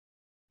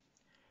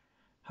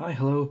Hi,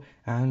 hello,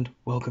 and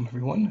welcome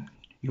everyone.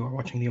 You are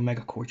watching the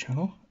Omega Core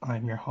channel.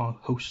 I'm your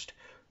host,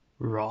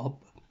 Rob,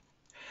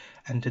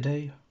 and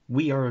today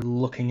we are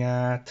looking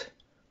at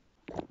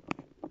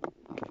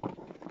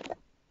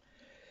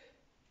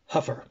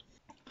Huffer.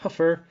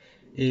 Huffer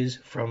is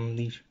from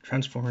the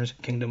Transformers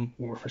Kingdom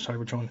War for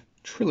Cybertron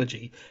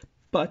trilogy,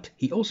 but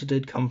he also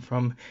did come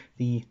from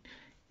the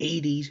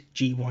 80s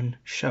G1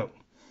 show.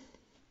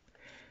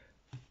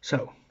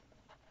 So,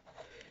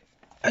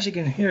 as you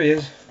can hear, he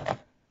is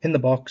in the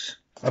box.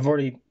 I've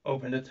already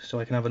opened it so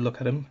I can have a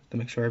look at him to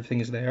make sure everything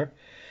is there.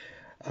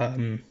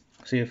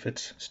 See if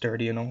it's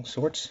sturdy and all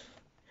sorts.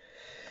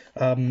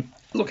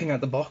 Looking at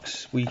the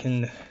box, we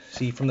can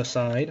see from the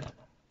side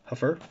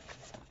Huffer.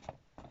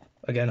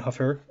 Again,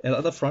 Huffer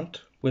at the front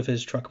with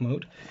his truck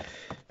mode.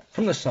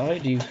 From the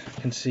side, you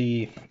can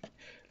see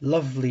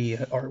lovely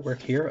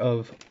artwork here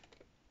of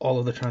all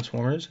of the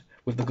Transformers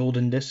with the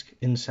golden disc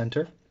in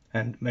center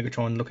and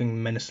Megatron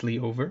looking menacingly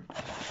over.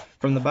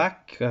 From the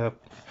back,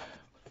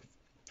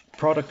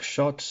 product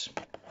shots,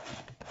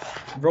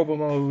 Robo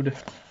mode,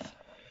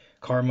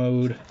 car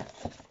mode,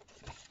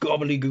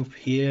 gobbledygook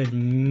here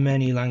in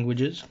many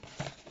languages.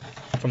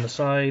 From the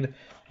side,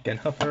 again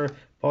Huffer,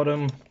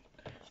 bottom,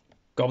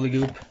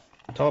 gobbledygook,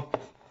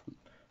 top,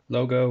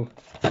 logo,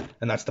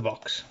 and that's the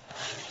box.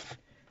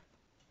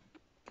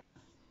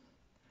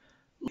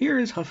 Here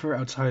is Huffer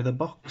outside the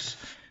box.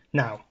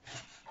 Now,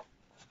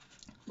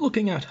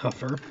 looking at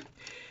Huffer,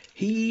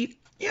 he's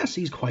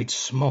quite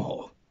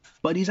small,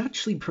 but he's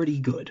actually pretty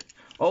good.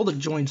 All the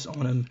joints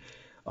on him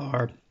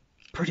are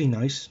pretty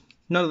nice.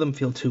 None of them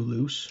feel too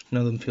loose,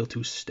 none of them feel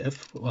too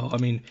stiff. Well, I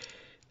mean,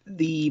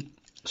 the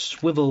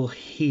swivel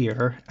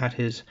here at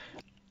his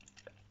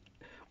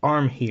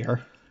arm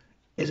here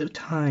is a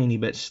tiny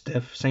bit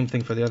stiff. Same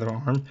thing for the other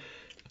arm,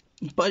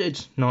 but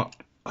it's not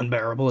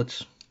unbearable.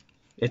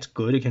 It's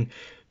good. It can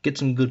get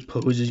some good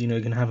poses. You know,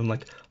 you can have him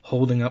like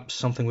holding up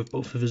something with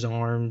both of his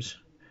arms.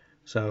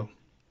 So,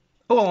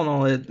 all in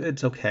all,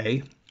 it's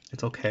okay.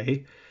 It's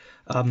okay.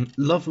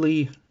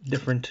 Lovely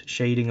different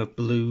shading of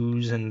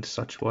blues and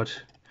such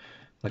what.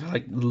 Like I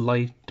like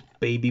light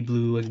baby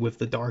blue with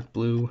the dark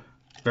blue.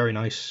 Very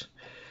nice.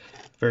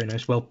 Very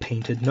nice. Well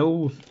painted.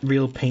 No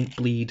real paint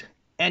bleed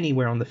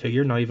anywhere on the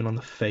figure, not even on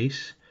the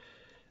face.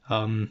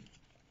 Not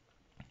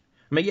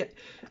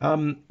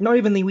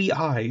even the wee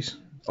eyes.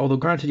 Although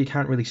granted, you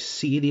can't really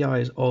see the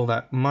eyes all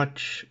that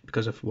much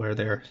because of where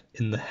they're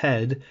in the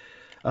head.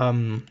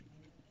 But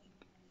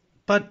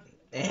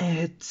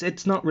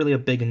it's not really a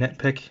big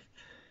nitpick.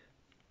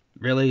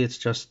 Really, it's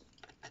just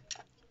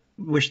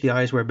wish the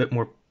eyes were a bit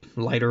more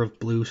lighter of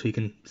blue so you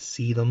can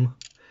see them.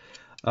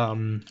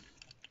 But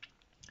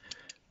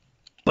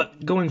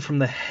going from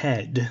the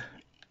head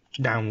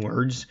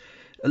downwards,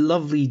 a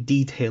lovely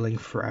detailing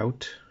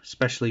throughout,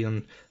 especially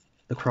on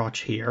the crotch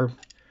here.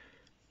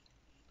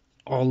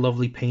 All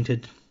lovely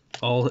painted,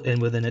 all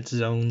within its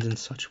zones and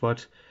such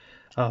what.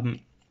 Going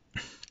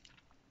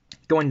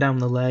down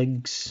the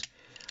legs,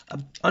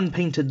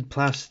 unpainted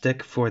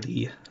plastic for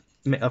the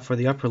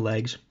upper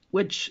legs,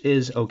 which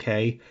is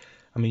okay.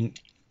 I mean,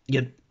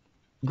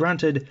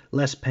 granted,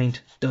 less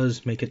paint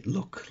does make it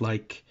look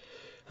like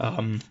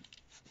a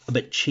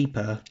bit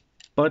cheaper,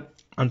 but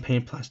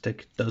unpainted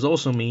plastic does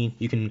also mean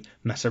you can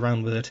mess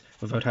around with it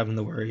without having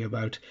to worry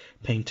about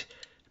paint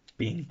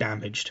being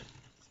damaged.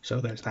 So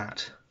there's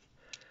that.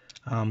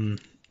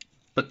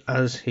 But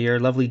as here,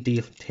 lovely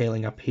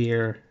detailing up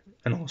here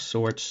and all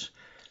sorts.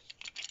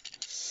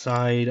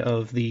 Side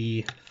of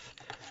the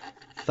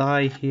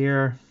thigh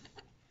here,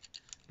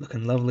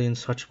 looking lovely and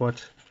such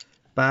what.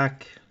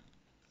 Back,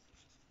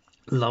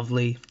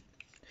 lovely.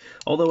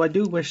 Although I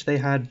do wish they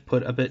had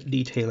put a bit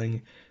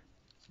detailing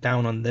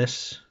down on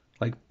this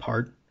like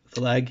part of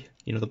the leg,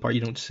 you know, the part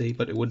you don't see,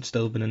 but it would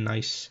still have been a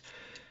nice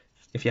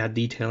if you had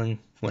detailing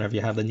whenever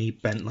you have the knee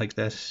bent like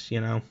this, you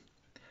know.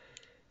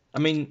 I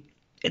mean,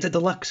 it's a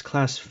deluxe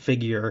class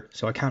figure,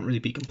 so I can't really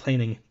be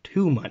complaining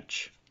too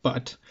much,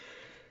 but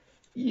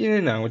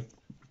you know,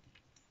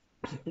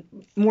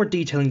 more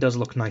detailing does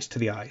look nice to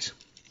the eyes.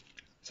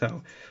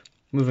 So,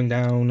 moving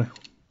down,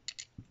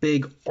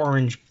 big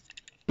orange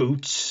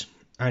boots,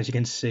 as you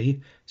can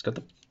see. It's got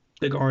the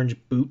big orange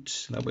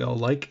boots that we all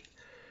like.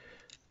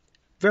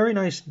 Very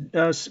nice,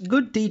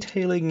 good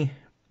detailing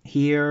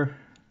here.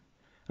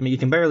 I mean, you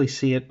can barely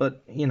see it,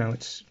 but, you know,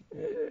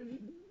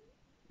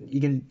 you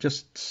can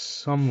just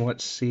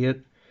somewhat see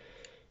it.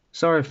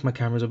 Sorry if my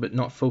camera's a bit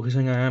not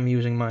focusing. I am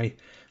using my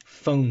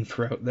phone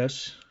throughout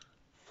this,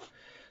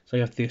 so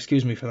you have to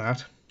excuse me for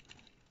that.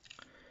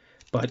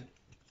 But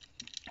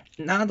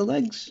the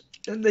legs,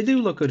 they do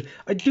look good.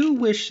 I do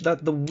wish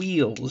that the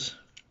wheels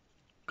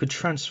could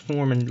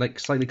transform and like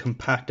slightly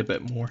compact a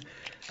bit more.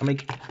 I mean,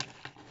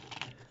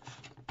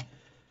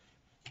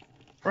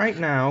 right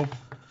now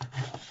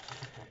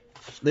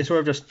they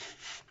sort of just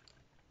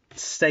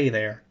stay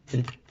there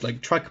in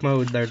like truck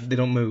mode. They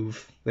don't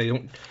move. They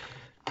don't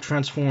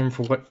transform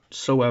for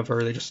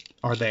whatsoever. They just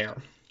are there.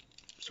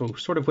 So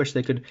sort of wish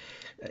they could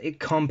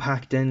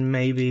compact in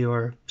maybe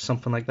or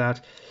something like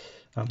that.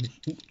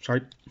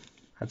 Sorry,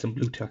 Had some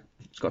blue tack.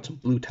 It's got some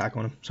blue tack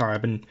on him. Sorry,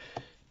 I've been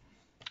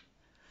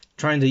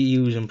trying to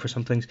use them for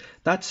some things.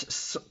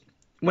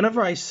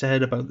 Whenever I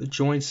said about the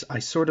joints, I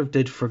sort of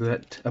did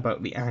forget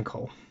about the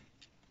ankle.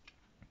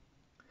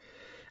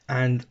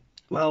 And,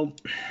 well,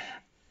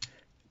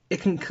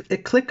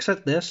 it clicks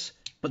at this,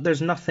 but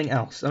there's nothing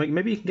else. I mean,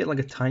 maybe you can get like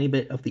a tiny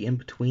bit of the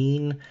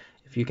in-between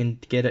if you can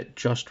get it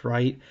just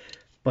right,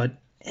 but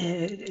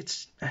I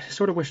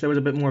sort of wish there was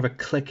a bit more of a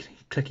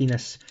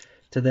clickiness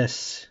to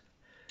this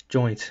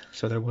joint,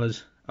 so there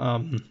was.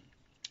 But,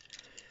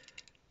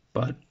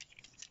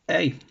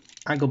 hey,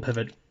 ankle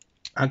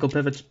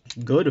pivot's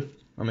good.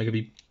 I mean, it could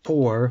be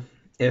poor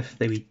if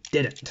they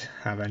didn't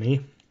have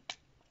any.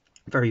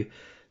 Very,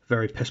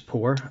 very piss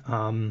poor.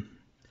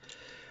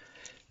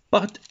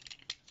 But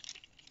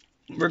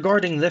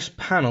regarding this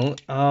panel,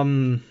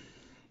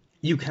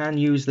 you can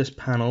use this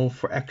panel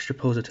for extra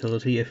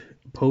posability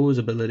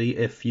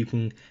if you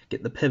can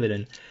get the pivot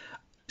in.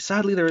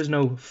 Sadly, there is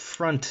no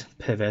front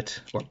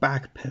pivot or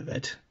back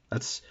pivot.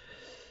 That's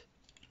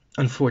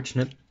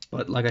unfortunate.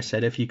 But like I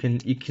said, if you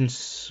can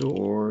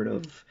sort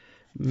of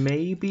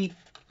maybe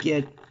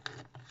get,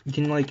 you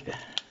can like,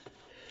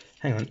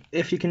 hang on,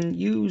 if you can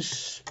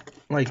use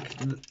like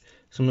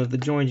some of the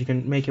joints, you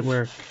can make it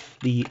where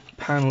the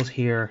panels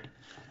here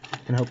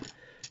can help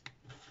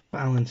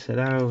balance it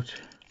out.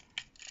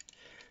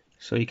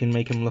 So you can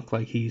make him look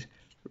like he's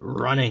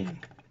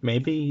running.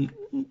 Maybe,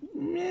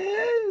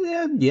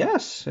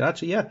 yes,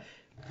 actually, yeah.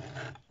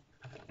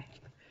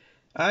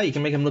 You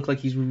can make him look like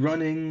he's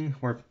running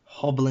or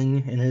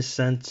hobbling in his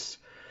sense.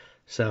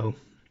 So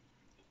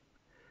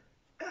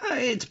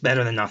it's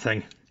better than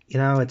nothing. You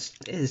know,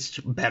 it's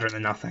better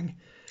than nothing.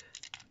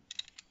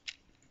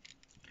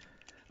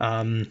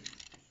 Moving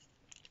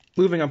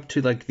up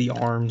to like the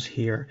arms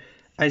here,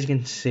 as you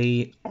can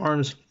see,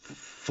 arms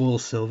full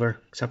silver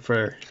except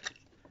for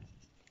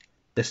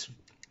this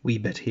wee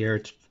bit here.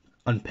 It's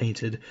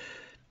unpainted,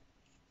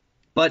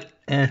 but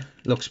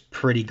looks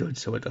pretty good,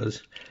 so it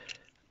does.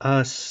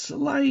 A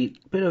slight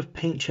bit of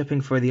paint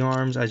chipping for the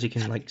arms, as you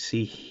can like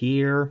see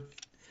here,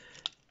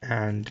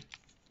 and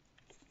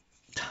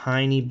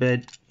tiny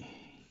bit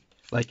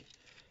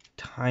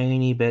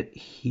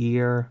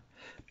here,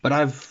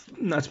 but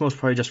that's most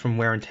probably just from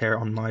wear and tear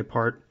on my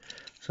part.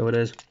 So it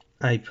is.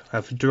 I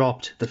have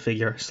dropped the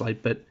figure a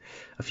slight bit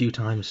a few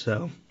times,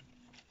 so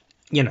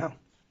you know.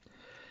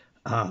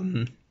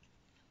 But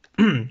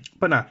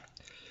nah.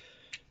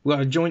 We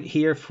got a joint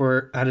here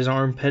at his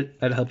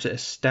armpit that helps it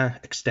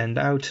extend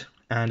out,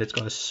 and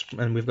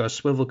we've got a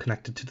swivel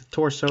connected to the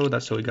torso.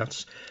 That's so we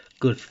got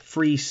good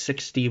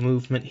 360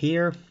 movement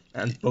here,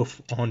 and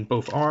on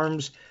both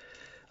arms.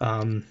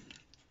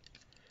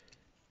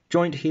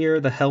 Joint here,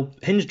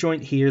 hinge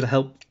joint here to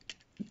help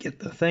get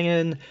the thing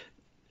in.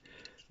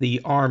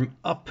 The arm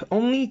up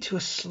only to a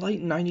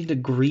slight 90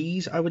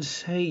 degrees, I would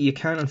say. You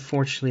can't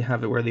unfortunately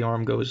have it where the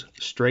arm goes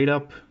straight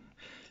up.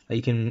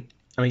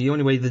 The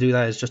only way to do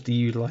that is just to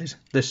utilize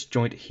this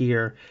joint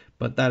here,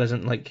 but that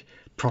isn't like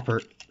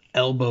proper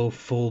elbow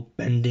full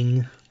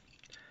bending,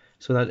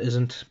 so that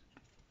isn't.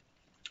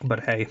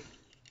 But hey,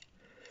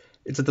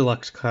 it's a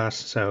deluxe class,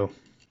 so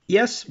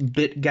yes,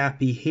 bit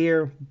gappy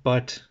here,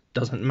 but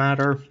doesn't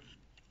matter.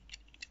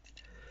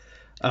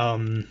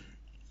 Coming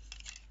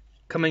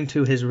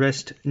to his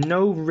wrist,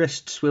 no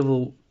wrist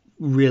swivel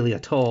really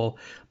at all,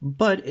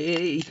 but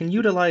you can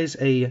utilize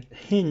a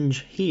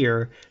hinge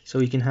here, so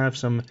you can have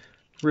some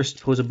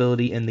wrist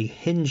posability in the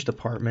hinge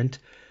department,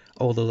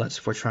 although that's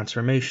for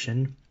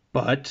transformation,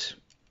 but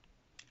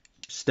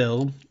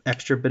still,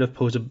 extra bit of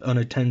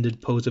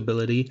unattended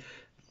posability,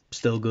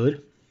 still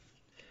good.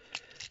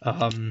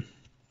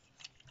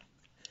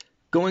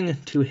 Going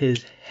to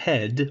his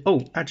head,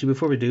 actually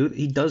before we do,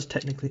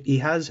 he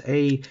has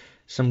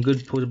some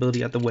good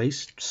posability at the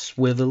waist,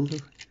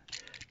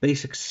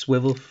 basic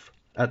swivel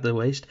at the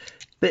waist,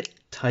 bit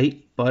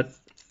tight, but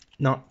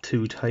not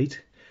too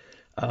tight.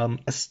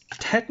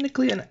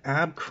 Technically an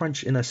ab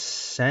crunch in a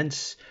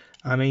sense.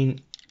 I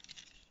mean,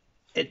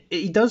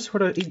 he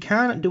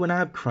can do an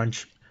ab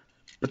crunch,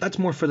 but that's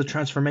more for the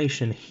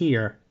transformation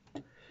here.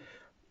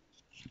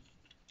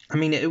 I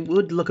mean, it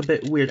would look a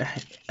bit weird,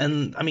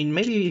 and I mean,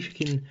 maybe if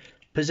you can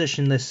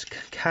position this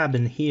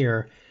cabin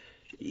here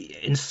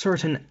in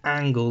certain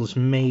angles,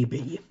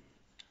 maybe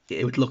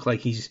it would look like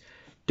he's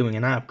doing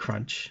an ab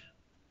crunch.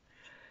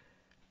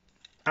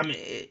 I mean,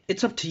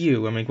 it's up to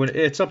you. I mean,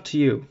 it's up to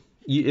you.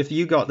 If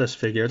you got this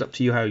figure, it's up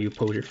to you how you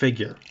pose your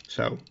figure.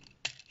 So,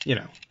 you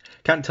know,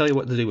 can't tell you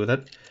what to do with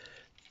it,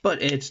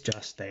 but it's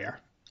just there.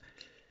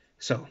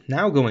 So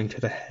now going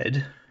to the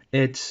head,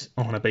 it's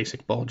on a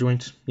basic ball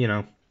joint. You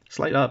know,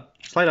 slide up,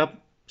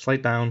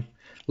 slide down,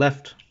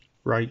 left,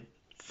 right,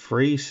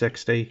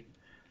 360.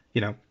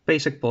 You know,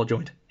 basic ball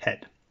joint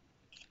head.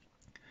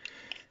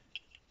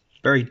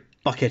 Very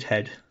bucket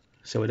head,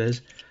 so it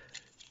is.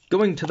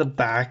 Going to the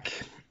back,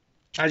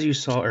 as you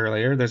saw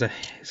earlier, there's a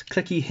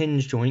clicky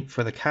hinge joint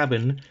for the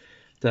cabin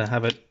to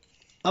have it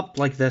up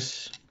like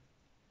this.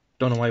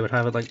 Don't know why I would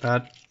have it like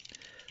that.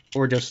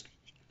 Or just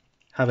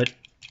have it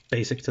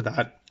basic to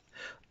that.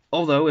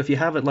 Although, if you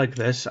have it like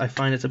this, I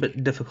find it's a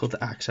bit difficult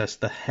to access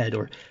the head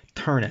or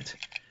turn it.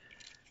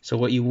 So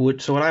what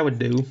I would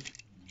do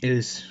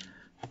is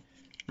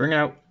bring it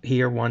out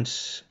here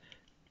once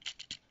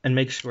and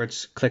make sure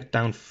it's clicked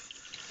down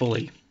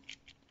fully.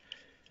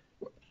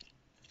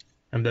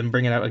 And then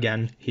bring it out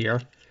again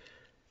here.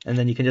 And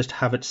then you can just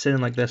have it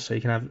sitting like this so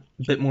you can have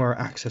a bit more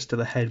access to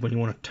the head when you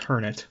want to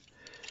turn it.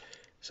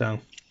 So,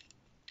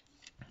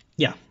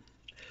 yeah.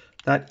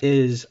 That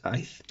is,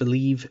 I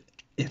believe,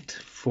 it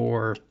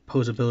for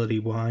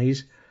posability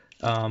wise.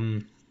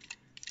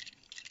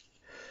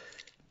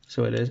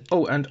 So it is.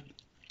 Oh, and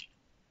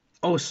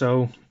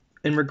also,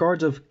 in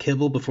regards of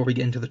kibble, before we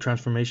get into the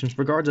transformations,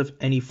 regards of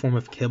any form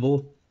of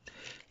kibble,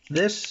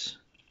 this,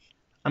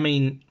 I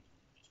mean,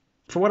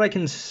 for what I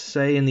can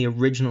say in the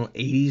original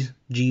 80s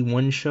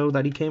G1 show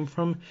that he came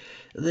from,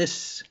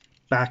 this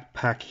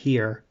backpack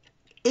here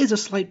is a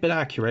slight bit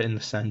accurate in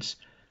the sense,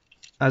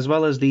 as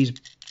well as these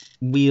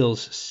wheels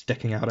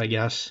sticking out, I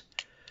guess.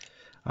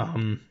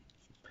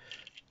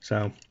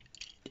 So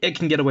it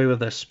can get away with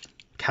this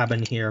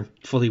cabin here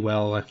fully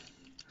well.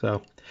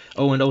 So,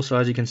 oh, and also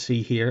as you can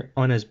see here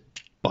on his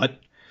butt,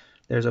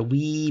 there's a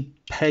wee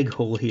peg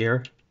hole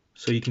here,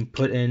 so you can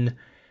plug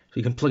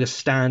a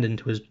stand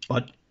into his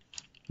butt,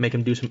 make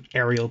him do some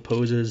aerial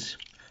poses.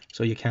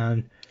 So you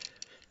can.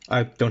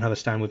 I don't have a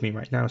stand with me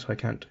right now, so I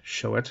can't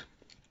show it.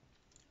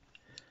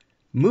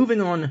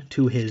 Moving on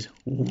to his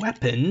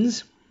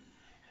weapons.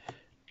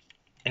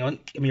 Hang on,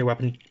 give me your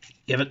weapon.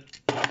 Give it.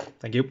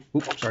 Thank you.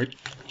 Oops, sorry.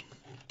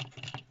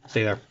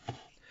 Stay there.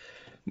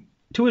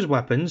 To his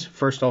weapons,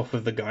 first off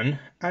with the gun,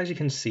 as you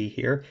can see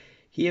here,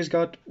 he has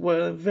got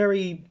a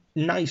very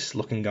nice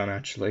looking gun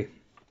actually.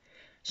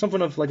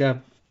 Something of like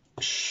a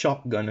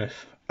shotgun.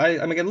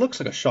 I mean, it looks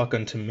like a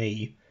shotgun to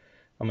me.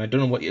 I mean, I don't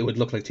know what it would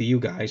look like to you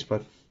guys,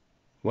 but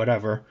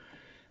whatever.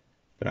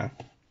 But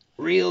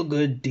real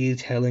good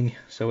detailing,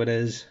 so it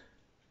is.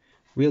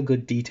 Real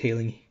good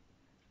detailing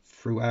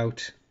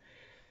throughout.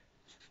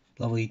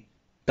 Lovely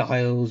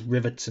dials,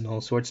 rivets, and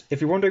all sorts. If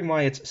you're wondering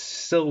why it's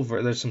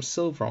silver, there's some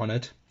silver on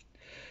it.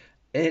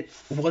 It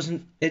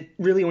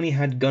really only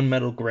had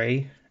gunmetal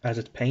grey as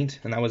its paint,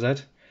 and that was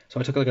it. So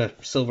I took like a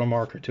silver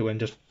marker to it and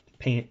just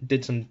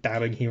did some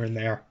dabbing here and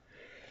there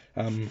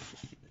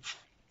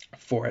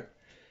for it.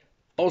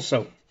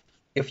 Also,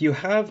 if you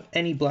have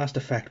any blast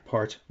effect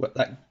part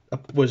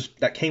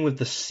that came with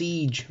the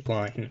Siege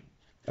line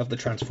of the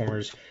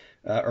Transformers,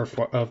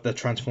 of the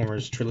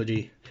Transformers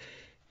trilogy,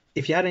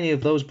 if you had any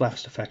of those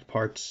blast effect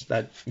parts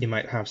that you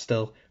might have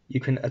still, you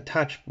can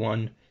attach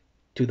one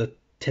to the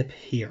tip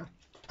here.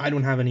 I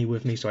don't have any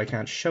with me, so I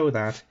can't show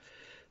that.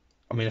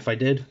 I mean, if I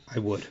did, I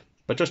would.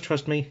 But just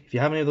trust me, if you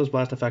have any of those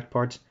blast effect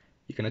parts,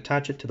 you can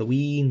attach it to the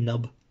wee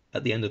nub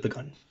at the end of the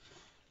gun.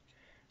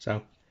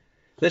 So,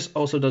 this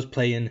also does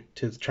play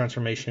into the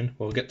transformation.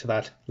 We'll get to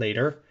that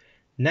later.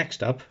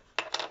 Next up,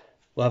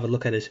 we'll have a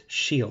look at his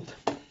shield.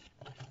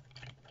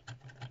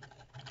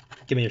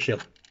 Give me your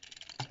shield.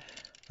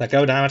 Let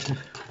go, damn it.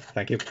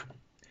 Thank you.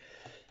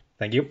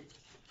 Thank you.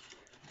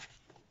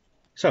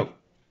 So,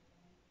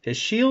 his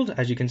shield,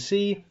 as you can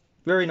see,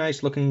 very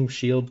nice looking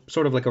shield,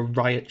 sort of like a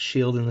riot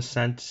shield in a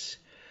sense.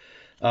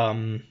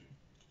 Got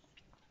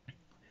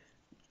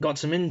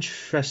some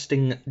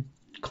interesting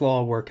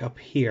claw work up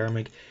here. I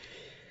mean,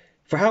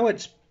 for how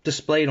it's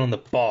displayed on the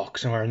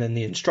box or in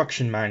the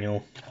instruction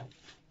manual,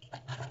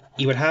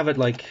 you would have it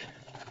like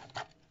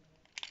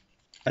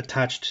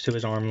attached to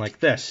his arm like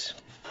this.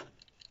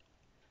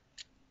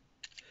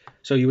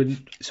 So you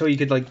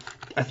could like,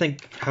 I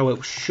think how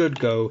it should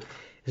go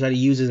is that he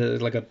uses it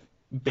as like a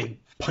big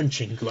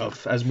punching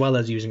glove as well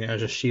as using it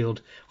as a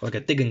shield or like a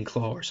digging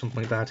claw or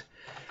something like that.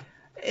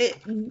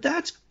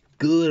 That's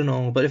good and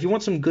all, but if you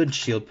want some good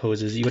shield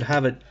poses, you would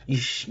have it.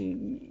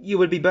 You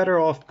would be better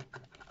off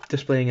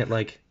displaying it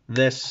like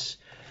this,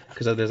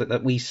 because there's like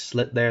that wee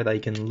slit there that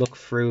you can look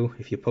through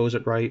if you pose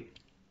it right.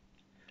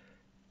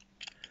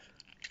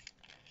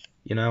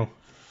 You know.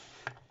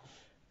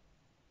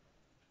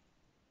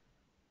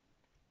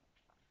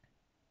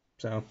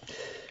 So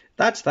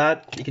that's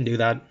that. You can do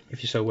that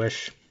if you so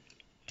wish.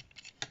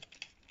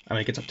 I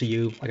mean, it's up to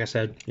you. Like I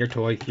said, your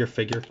toy, your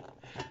figure,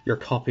 your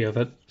copy of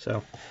it.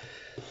 So,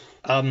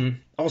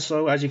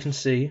 also, as you can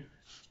see,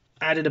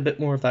 added a bit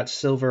more of that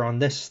silver on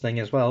this thing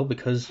as well,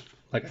 because,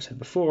 like I said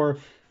before,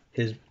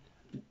 his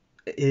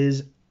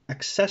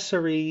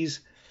accessories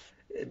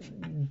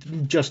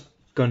just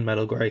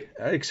gunmetal grey,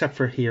 except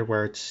for here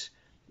where it's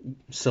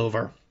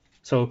silver.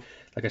 So,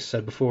 like I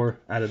said before,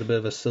 added a bit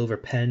of a silver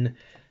pen,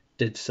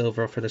 did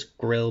silver for this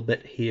grill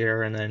bit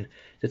here, and then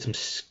did some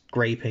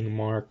scraping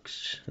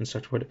marks and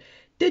such.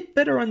 Did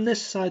better on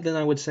this side than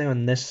I would say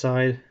on this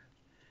side.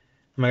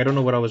 I mean, I don't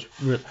know what I was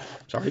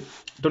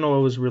don't know what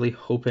I was really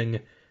hoping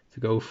to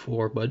go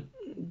for, but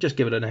just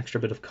give it an extra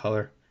bit of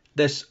color.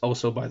 This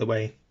also, by the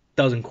way,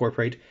 does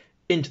incorporate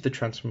into the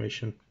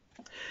transformation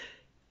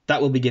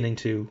that we'll be getting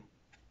to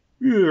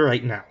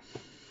right now.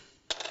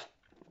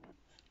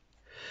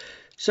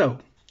 So,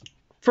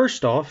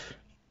 first off,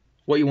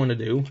 what you want to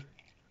do,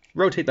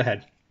 rotate the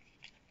head.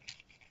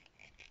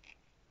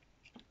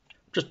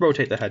 just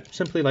rotate the head,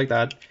 simply like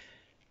that.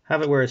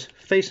 Have it where it's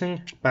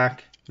facing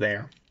back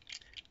there.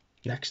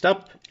 Next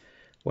up,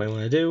 what you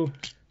want to do,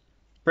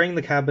 bring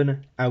the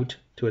cabin out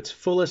to its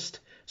fullest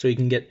so you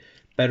can get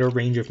better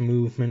range of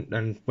movement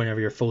and whenever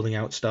you're folding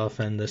out stuff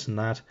and this and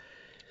that.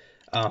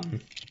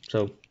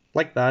 So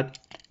like that.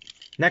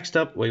 Next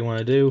up, what you want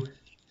to do,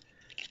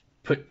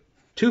 put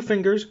 2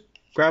 fingers,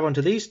 grab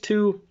onto these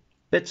 2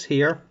 bits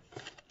here.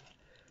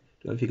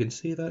 Don't know if you can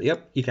see that.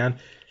 Yep, you can.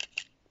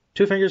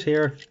 2 fingers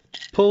here,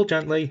 pull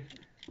gently,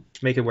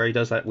 make it where he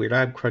does that weird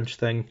ab crunch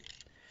thing.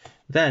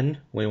 Then,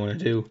 what you want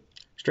to do,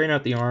 straighten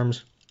out the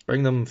arms,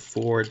 bring them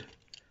forward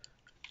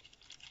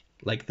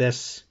like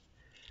this,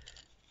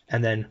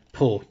 and then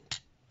pull.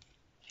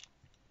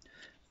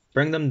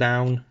 Bring them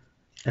down,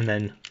 and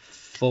then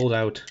fold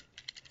out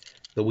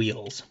the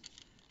wheels.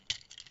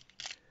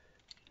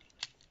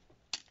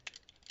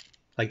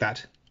 Like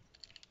that.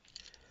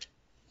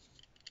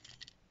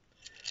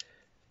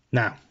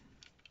 Now,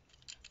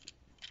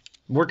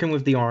 working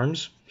with the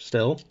arms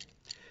still,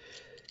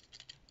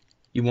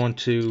 you want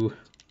to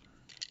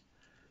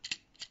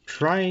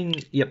try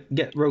and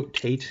get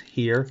rotate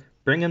here,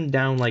 bring them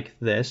down like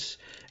this,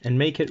 and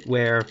make it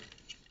where,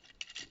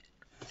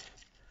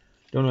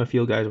 don't know if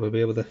you guys will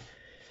be able to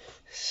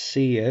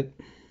see it,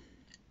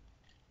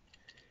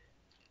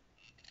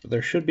 but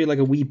there should be like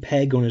a wee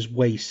peg on his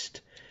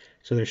waist.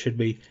 So there should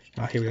be,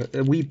 here we go,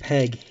 a wee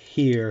peg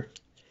here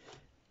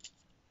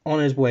on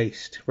his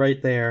waist,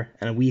 right there,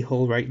 and a wee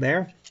hole right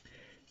there.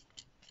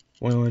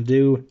 What I want to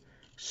do,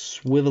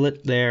 swivel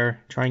it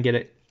there, try and get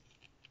it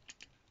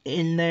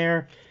in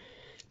there.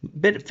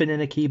 Bit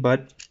finicky,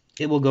 but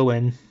it will go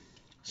in,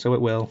 so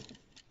it will.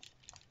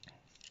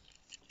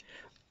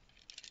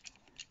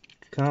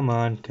 Come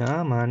on,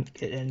 come on,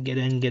 get in, get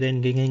in, get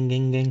in, ging, ging,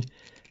 ging, ging.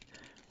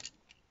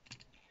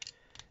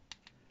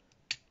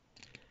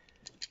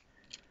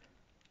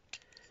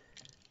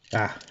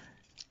 Ah.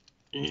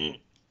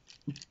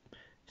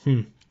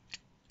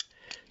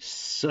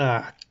 So,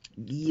 yeah,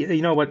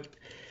 you know what?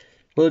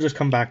 We'll just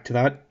come back to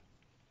that.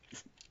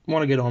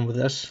 Want to get on with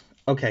this.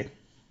 Okay.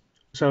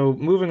 So,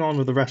 moving on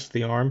with the rest of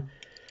the arm.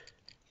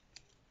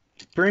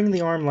 Bring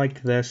the arm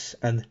like this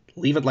and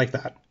leave it like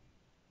that.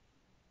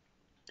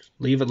 Just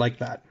leave it like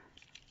that.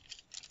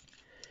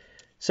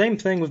 Same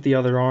thing with the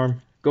other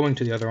arm. Going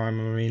to the other arm,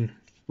 I mean,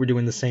 we're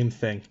doing the same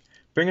thing.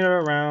 Bringing it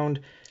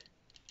around,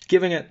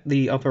 giving it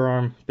the upper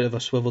arm a bit of a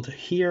swivel to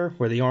here,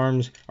 where the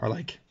arms are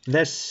like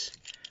this.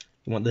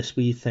 You want this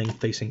wee thing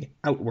facing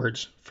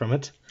outwards from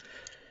it.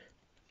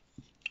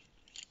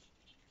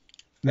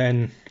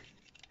 Then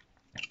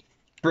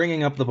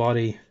bringing up the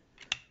body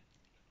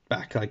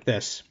back like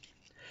this.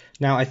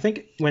 Now I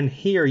think when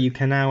here you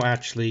can now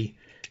actually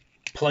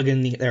plug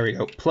in the, there we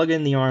go, plug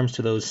in the arms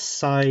to those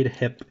side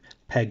hip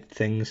peg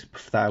things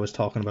that I was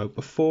talking about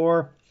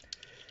before.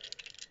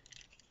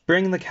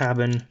 Bring the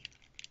cabin,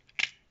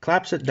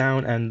 collapse it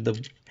down, and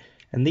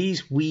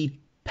these wee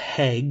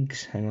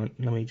pegs, hang on,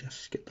 let me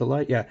just get the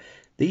light, yeah,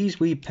 these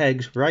wee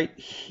pegs right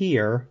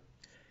here,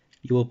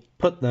 you will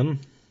put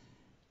them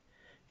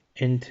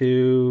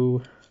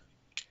into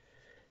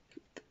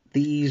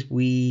these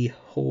wee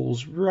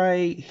holes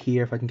right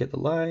here. If I can get the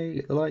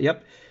light,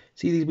 yep,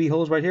 see these wee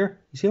holes right here,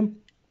 you see them?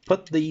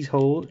 Put these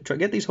holes,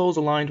 get these holes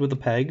aligned with the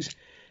pegs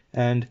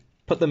and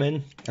put them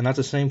in, and that's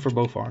the same for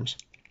both arms.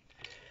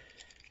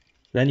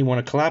 Then you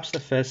want to collapse the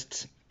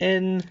fists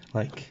in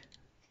like,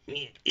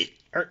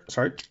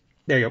 sorry,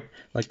 there you go,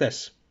 like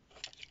this.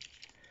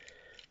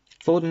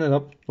 Folding it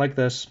up like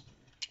this,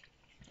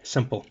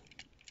 simple.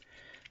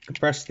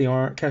 Compress the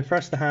arm,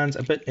 compress the hands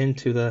a bit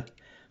into the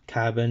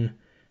cabin,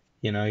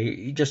 you know,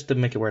 just to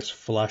make it where it's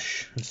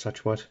flush and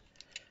such what.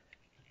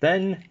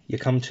 Then you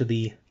come to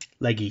the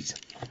leggies.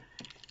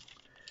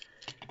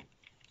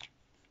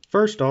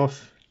 First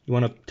off, you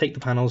want to take the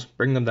panels,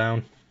 bring them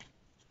down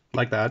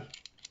like that.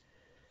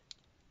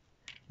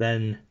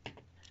 Then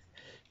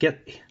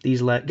get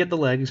these get the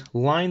legs,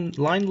 line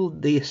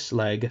this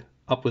leg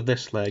up with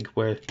this leg,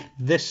 where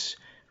this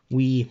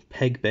wee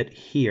peg bit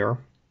here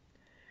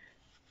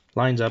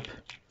lines up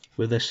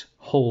with this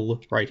hole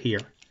right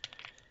here.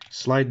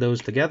 Slide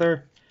those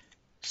together.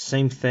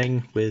 Same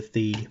thing with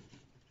the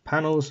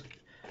panels,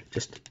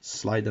 just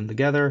slide them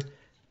together,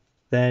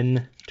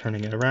 then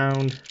turning it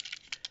around.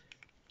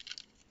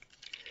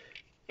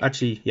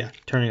 Actually, yeah,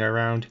 turning it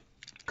around,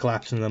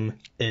 collapsing them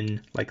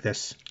in like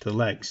this to the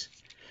legs.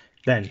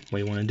 Then what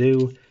you want to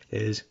do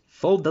is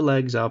fold the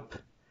legs up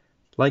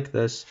like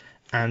this,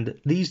 and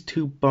these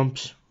 2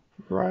 bumps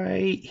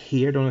right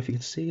here, don't know if you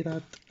can see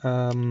that,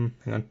 hang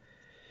on,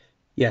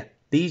 yeah,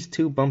 these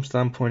 2 bumps that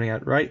I'm pointing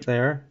at right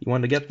there, you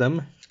want to get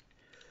them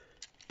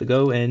to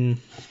go in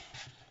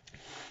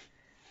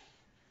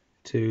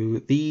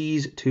to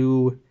these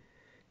 2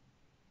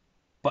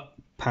 butt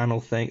panel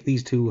thing,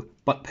 these 2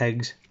 butt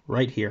pegs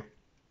right here,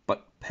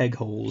 butt peg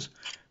holes.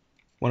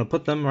 Want to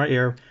put them right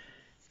here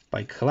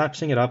by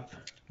collapsing it up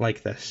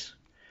like this.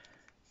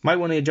 Might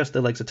want to adjust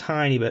the legs a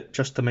tiny bit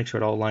just to make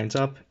sure it all lines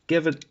up.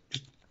 Give it,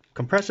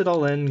 compress it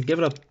all in, give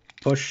it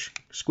a push,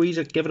 squeeze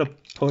it, give it a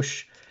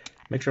push,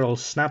 make sure it all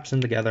snaps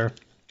in together.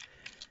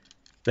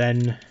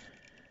 Then,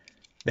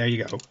 there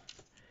you go.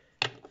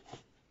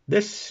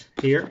 This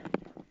here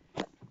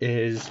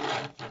is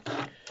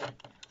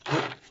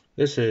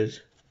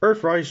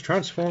Earthrise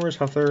Transformers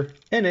Huffer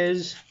and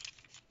is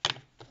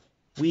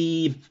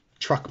wee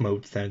truck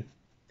mode thing.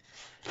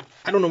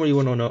 I don't know what you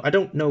want to know. I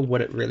don't know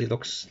what it really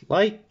looks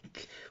like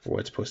or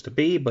what it's supposed to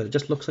be, but it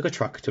just looks like a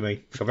truck to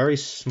me. Like a very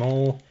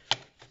small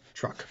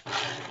truck.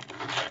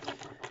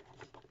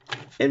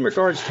 In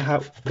regards to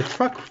how the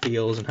truck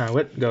feels and how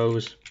it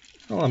goes,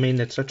 well, I mean,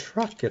 it's a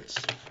truck. It's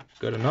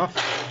good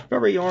enough.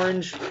 Very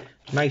orange.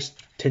 Nice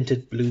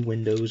tinted blue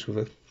windows with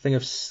a thing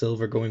of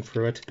silver going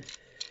through it.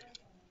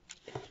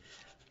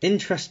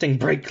 Interesting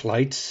brake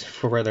lights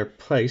for where they're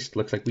placed.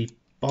 Looks like wee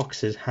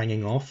boxes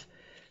hanging off.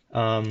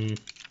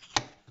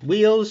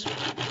 Wheels,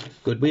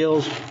 good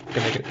wheels.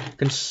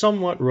 Can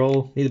somewhat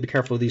roll. Need to be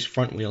careful with these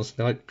front wheels.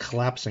 They're like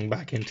collapsing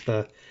back into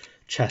the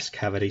chest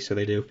cavity, so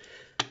they do.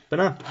 But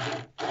nah,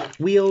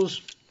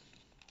 wheels.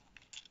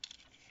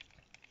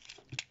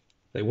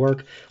 They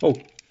work. Oh,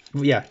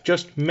 yeah,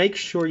 just make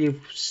sure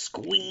you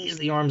squeeze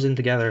the arms in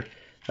together.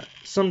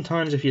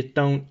 Sometimes if you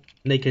don't,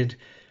 they could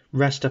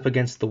rest up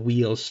against the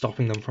wheels,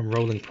 stopping them from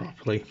rolling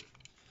properly.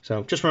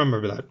 So just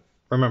remember that.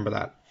 Remember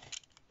that.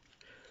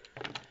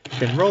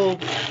 Then roll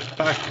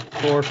back,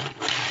 forth,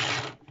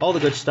 all the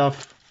good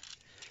stuff.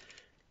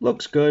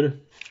 Looks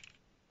good,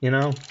 you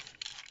know.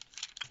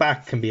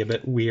 Back can be a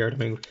bit weird. I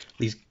mean,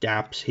 these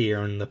gaps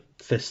here and the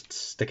fists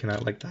sticking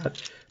out like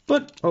that.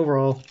 But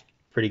overall,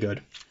 pretty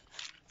good.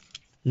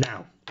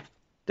 Now,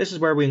 this is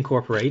where we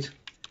incorporate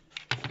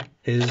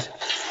his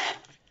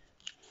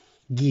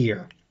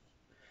gear.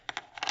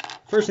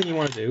 First thing you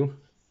want to do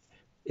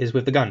is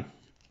with the gun.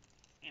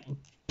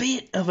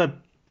 Bit of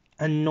a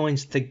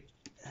annoyance to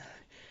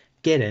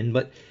get in,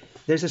 but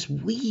there's this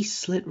wee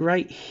slit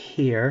right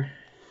here.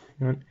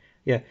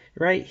 Yeah,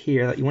 right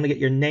here that you want to get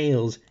your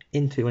nails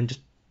into and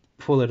just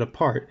pull it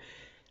apart.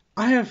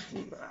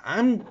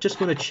 I'm just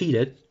going to cheat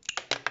it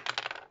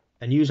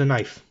and use a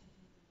knife.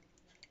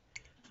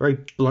 Very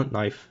blunt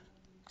knife.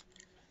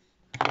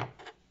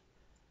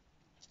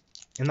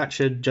 And that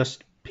should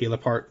just peel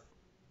apart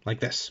like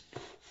this.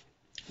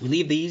 We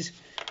leave these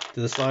to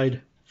the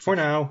side for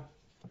now.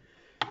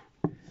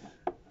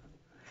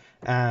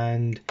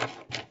 And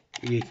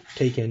we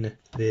take in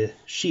the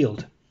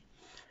shield.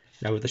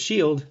 Now with the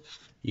shield,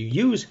 you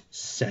use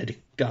said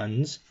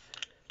guns.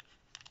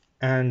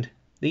 And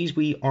these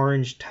wee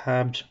orange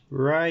tabs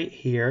right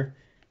here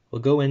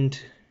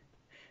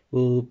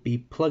will be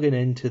plugging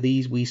into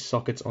these wee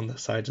sockets on the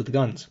sides of the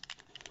guns.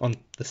 On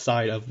the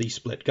side of the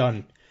split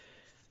gun.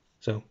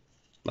 So,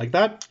 like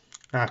that.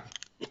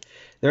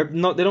 They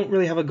don't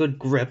really have a good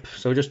grip,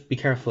 so just be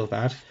careful of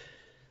that.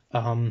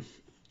 And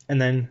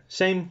then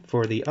same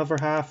for the other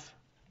half.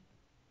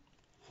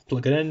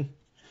 Plug it in.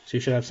 So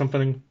you should have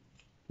something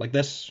like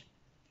this.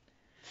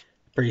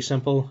 Pretty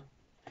simple.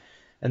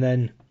 And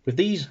then with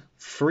these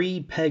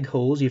 3 peg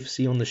holes you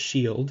see on the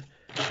shield,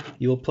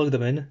 you will plug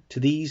them in to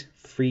these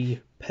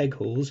 3 peg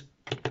holes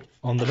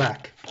on the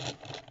back.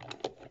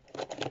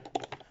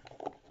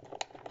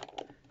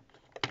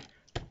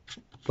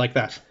 Like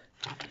that.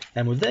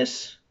 And with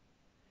this,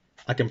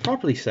 I can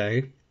properly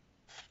say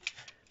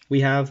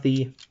we have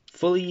the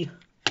fully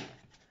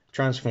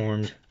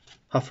transformed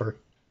Huffer.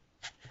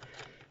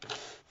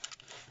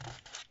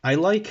 I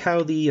like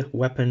how the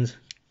weapons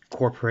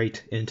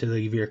incorporate into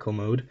the vehicle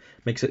mode.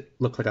 Makes it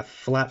look like a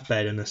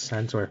flatbed in a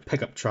sense, or a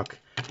pickup truck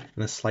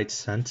in a slight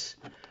sense.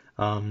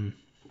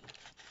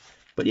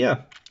 But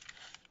yeah,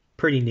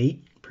 pretty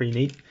neat, pretty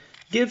neat.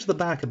 Gives the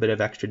back a bit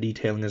of extra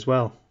detailing as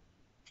well.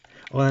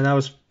 Oh, and that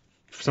was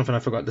something I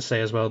forgot to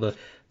say as well,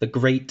 the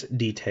grate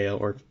detail,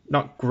 or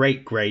not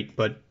grate,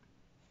 but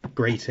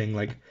grating,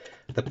 like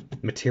the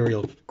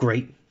material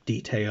grate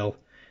detail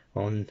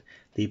on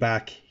the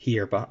back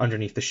here, but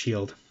underneath the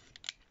shield.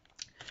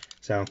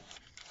 So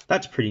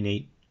that's pretty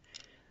neat.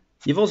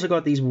 You've also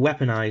got these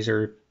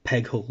weaponizer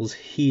peg holes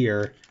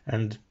here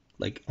and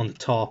like on the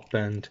top,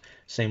 and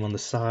same on the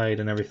side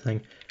and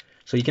everything.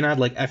 So you can add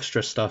like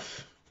extra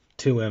stuff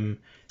to him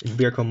in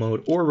vehicle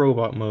mode or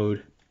robot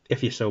mode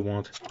if you so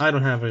want. I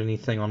don't have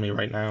anything on me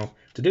right now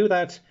to do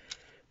that,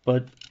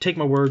 but take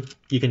my word,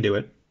 you can do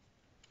it.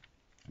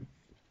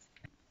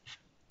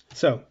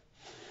 So,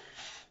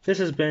 this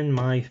has been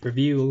my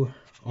review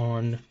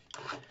on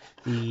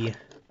the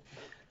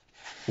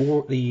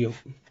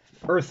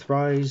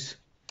Earthrise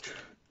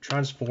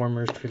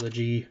Transformers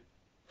Trilogy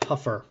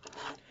Huffer.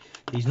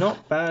 He's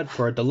not bad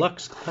for a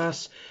deluxe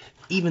class,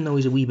 even though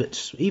he's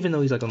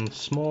like on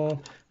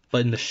small,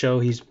 but in the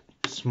show he's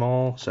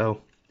small,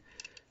 so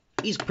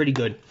he's pretty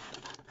good.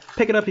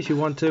 Pick it up if you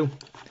want to.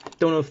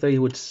 Don't know if they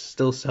would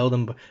still sell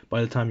them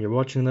by the time you're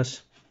watching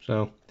this,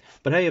 so,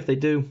 but hey, if they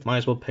do, might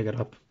as well pick it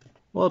up.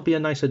 Well, it'd be a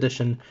nice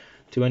addition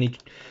to any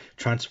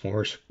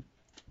Transformers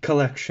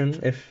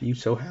collection if you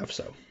so have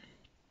so.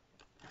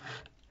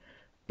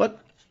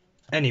 But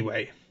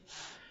anyway,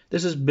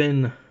 this has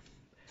been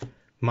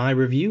my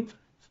review.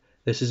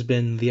 This has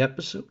been the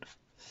episode.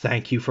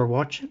 Thank you for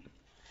watching.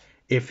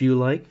 If you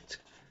liked,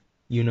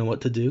 you know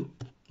what to do.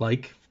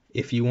 Like,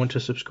 if you want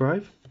to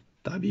subscribe,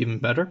 that'd be even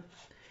better.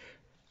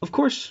 Of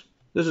course,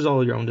 this is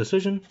all your own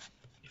decision.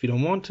 If you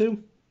don't want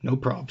to, no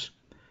probs.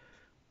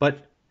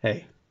 But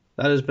hey,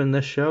 that has been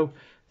this show.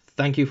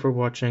 Thank you for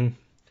watching.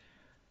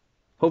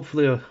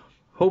 Hopefully,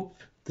 hope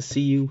to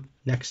see you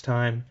next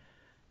time.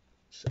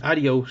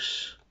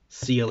 Adios.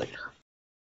 See you later.